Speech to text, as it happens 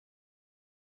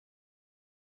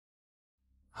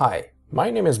Hi,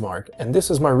 my name is Mark and this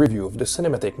is my review of the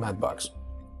cinematic Mattebox.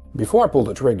 Before I pulled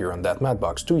the trigger on that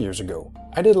Mattebox 2 years ago,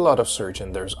 I did a lot of search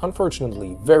and there's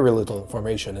unfortunately very little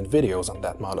information and videos on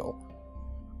that model.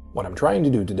 What I'm trying to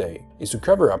do today is to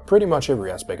cover up pretty much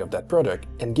every aspect of that product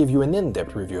and give you an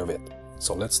in-depth review of it.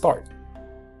 So let's start.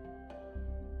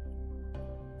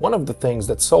 One of the things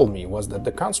that sold me was that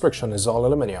the construction is all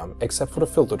aluminum except for the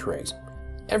filter trays.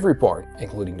 Every part,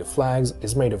 including the flags,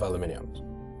 is made of aluminum.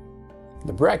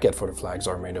 The bracket for the flags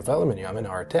are made of aluminum and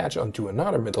are attached onto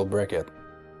another metal bracket,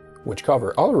 which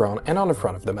cover all around and on the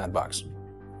front of the Mattebox.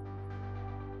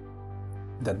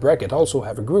 That bracket also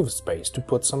have a groove space to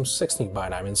put some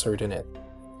 16x9 insert in it.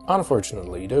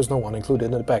 Unfortunately, there's no one included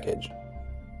in the package.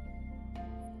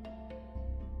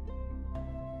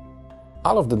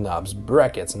 All of the knobs,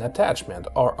 brackets and attachment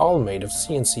are all made of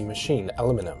CNC machined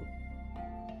aluminum.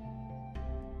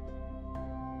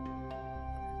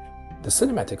 The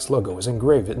Cinematics logo is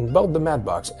engraved in both the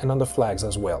Mattebox and on the flags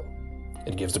as well.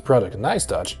 It gives the product a nice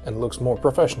touch and looks more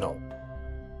professional.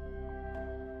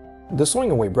 The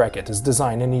swing-away bracket is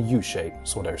designed in a U shape,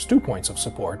 so there's 2 points of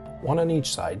support, one on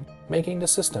each side, making the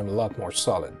system a lot more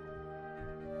solid.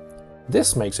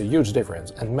 This makes a huge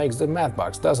difference and makes the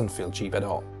Mattebox doesn't feel cheap at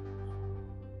all.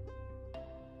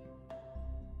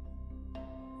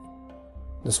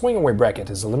 The swing-away bracket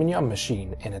is aluminum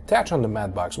machined and attached on the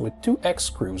Mattebox with 2 X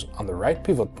screws on the right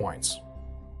pivot points.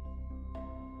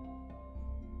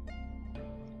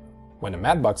 When the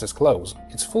Mattebox is closed,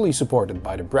 it's fully supported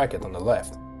by the bracket on the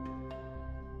left.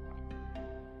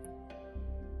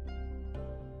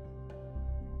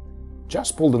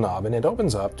 Just pull the knob and it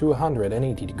opens up to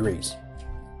 180 degrees.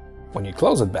 When you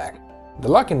close it back, the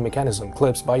locking mechanism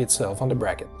clips by itself on the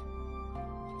bracket.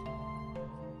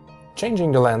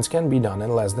 Changing the lens can be done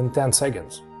in less than 10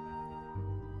 seconds.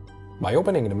 By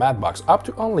opening the Mattebox up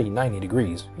to only 90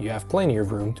 degrees, you have plenty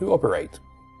of room to operate.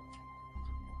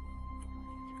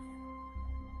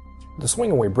 The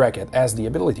swing-away bracket has the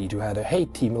ability to add a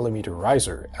 80mm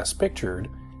riser as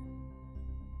pictured.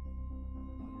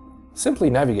 Simply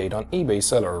navigate on eBay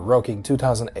seller Rocking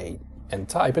 2008 and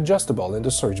type adjustable in the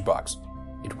search box.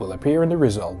 It will appear in the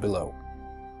result below.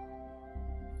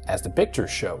 As the picture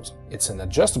shows, it's an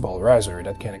adjustable riser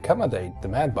that can accommodate the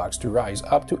Mattebox to rise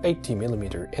up to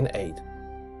 80mm in 8.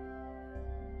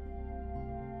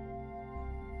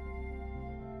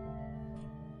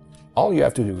 All you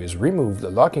have to do is remove the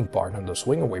locking part on the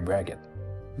swing-away bracket,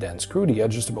 then screw the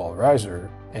adjustable riser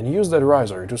and use that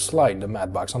riser to slide the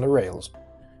Mattebox on the rails.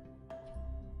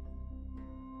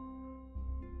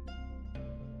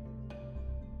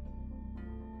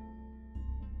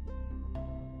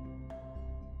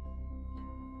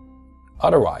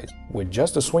 Otherwise, with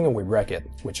just the swing-away bracket,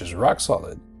 which is rock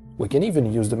solid, we can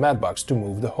even use the Mattebox to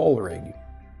move the whole rig.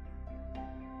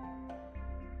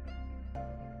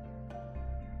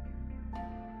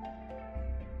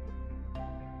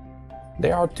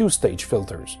 There are 2 stage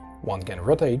filters, one can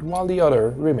rotate while the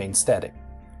other remains static.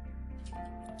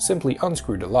 Simply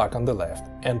unscrew the lock on the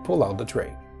left and pull out the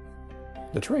tray.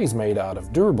 The tray is made out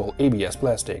of durable ABS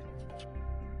plastic.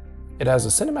 It has a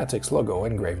Cinematics logo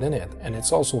engraved in it, and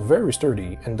it's also very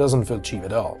sturdy and doesn't feel cheap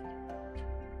at all.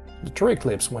 The tray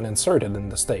clips when inserted in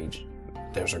the stage.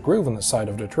 There's a groove on the side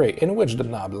of the tray in which the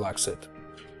knob locks it.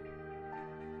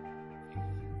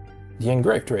 The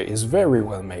engraved tray is very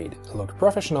well made, looks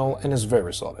professional and is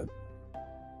very solid.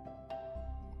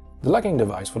 The locking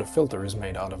device for the filter is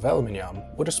made out of aluminum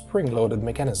with a spring-loaded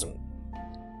mechanism.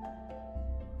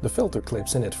 The filter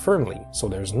clips in it firmly, so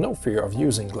there's no fear of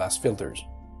using glass filters.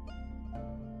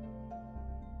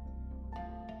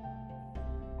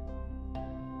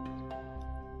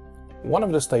 One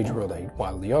of the stages rotates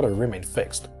while the other remains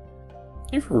fixed.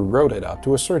 If you rotate up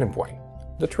to a certain point,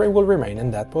 the tray will remain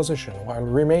in that position while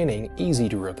remaining easy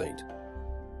to rotate.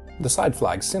 The side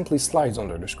flag simply slides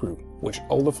under the screw, which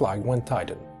holds the flag when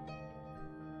tightened.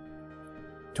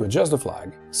 To adjust the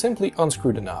flag, simply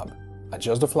unscrew the knob,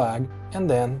 adjust the flag, and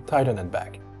then tighten it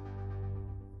back.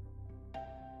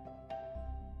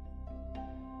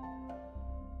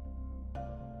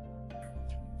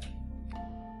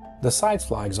 The side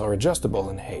flags are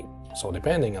adjustable in height, so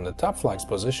depending on the top flag's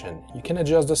position, you can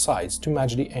adjust the sides to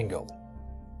match the angle.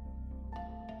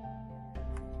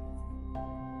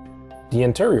 The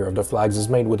interior of the flags is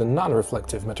made with a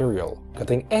non-reflective material,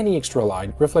 cutting any extra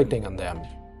light reflecting on them.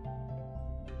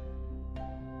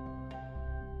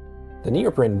 The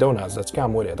neoprene donuts that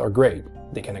come with it are great.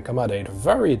 They can accommodate a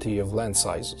variety of lens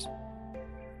sizes.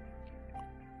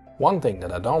 One thing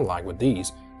that I don't like with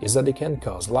these is that they can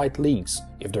cause light leaks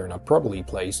if they're not properly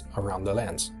placed around the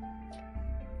lens.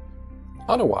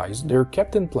 Otherwise, they're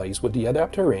kept in place with the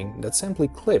adapter ring that simply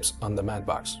clips on the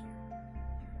Mattebox.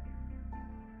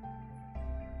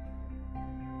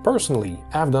 Personally,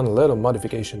 I've done a little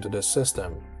modification to this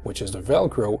system, which is the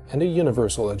Velcro and the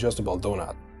universal adjustable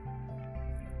donut.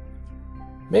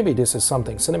 Maybe this is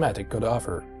something Cinematic could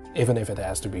offer. Even if it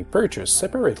has to be purchased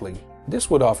separately, this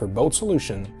would offer both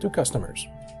solutions to customers.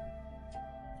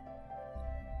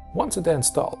 Once it's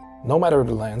installed, no matter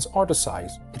the lens or the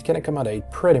size, it can accommodate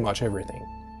pretty much everything.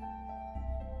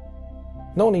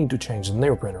 No need to change the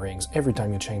neoprene rings every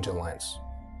time you change the lens.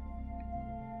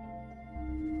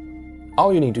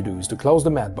 All you need to do is to close the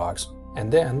Mattebox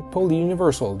and then pull the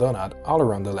universal donut all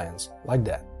around the lens, like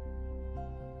that.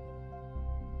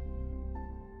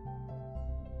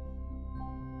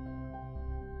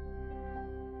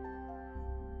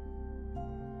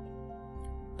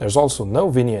 There's also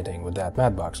no vignetting with that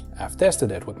Mattebox. I've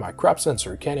tested it with my crop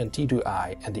sensor Canon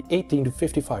T2i and the 18 to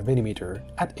 55mm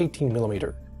at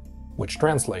 18mm, which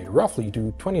translate roughly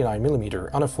to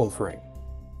 29mm on a full frame.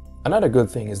 Another good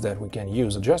thing is that we can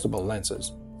use adjustable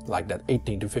lenses, like that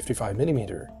 18 to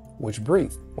 55mm, which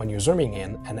breathe when you're zooming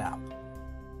in and out.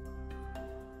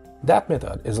 That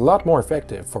method is a lot more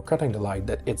effective for cutting the light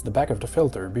that hits the back of the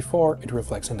filter before it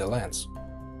reflects in the lens.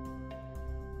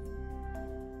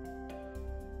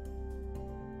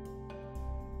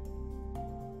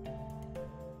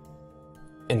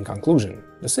 In conclusion,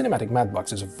 the Cinematic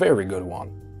Mattebox is a very good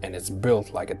one, and it's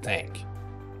built like a tank.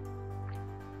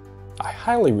 I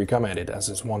highly recommend it as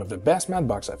it's one of the best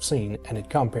Mattebox I've seen, and it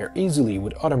compares easily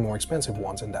with other more expensive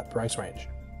ones in that price range.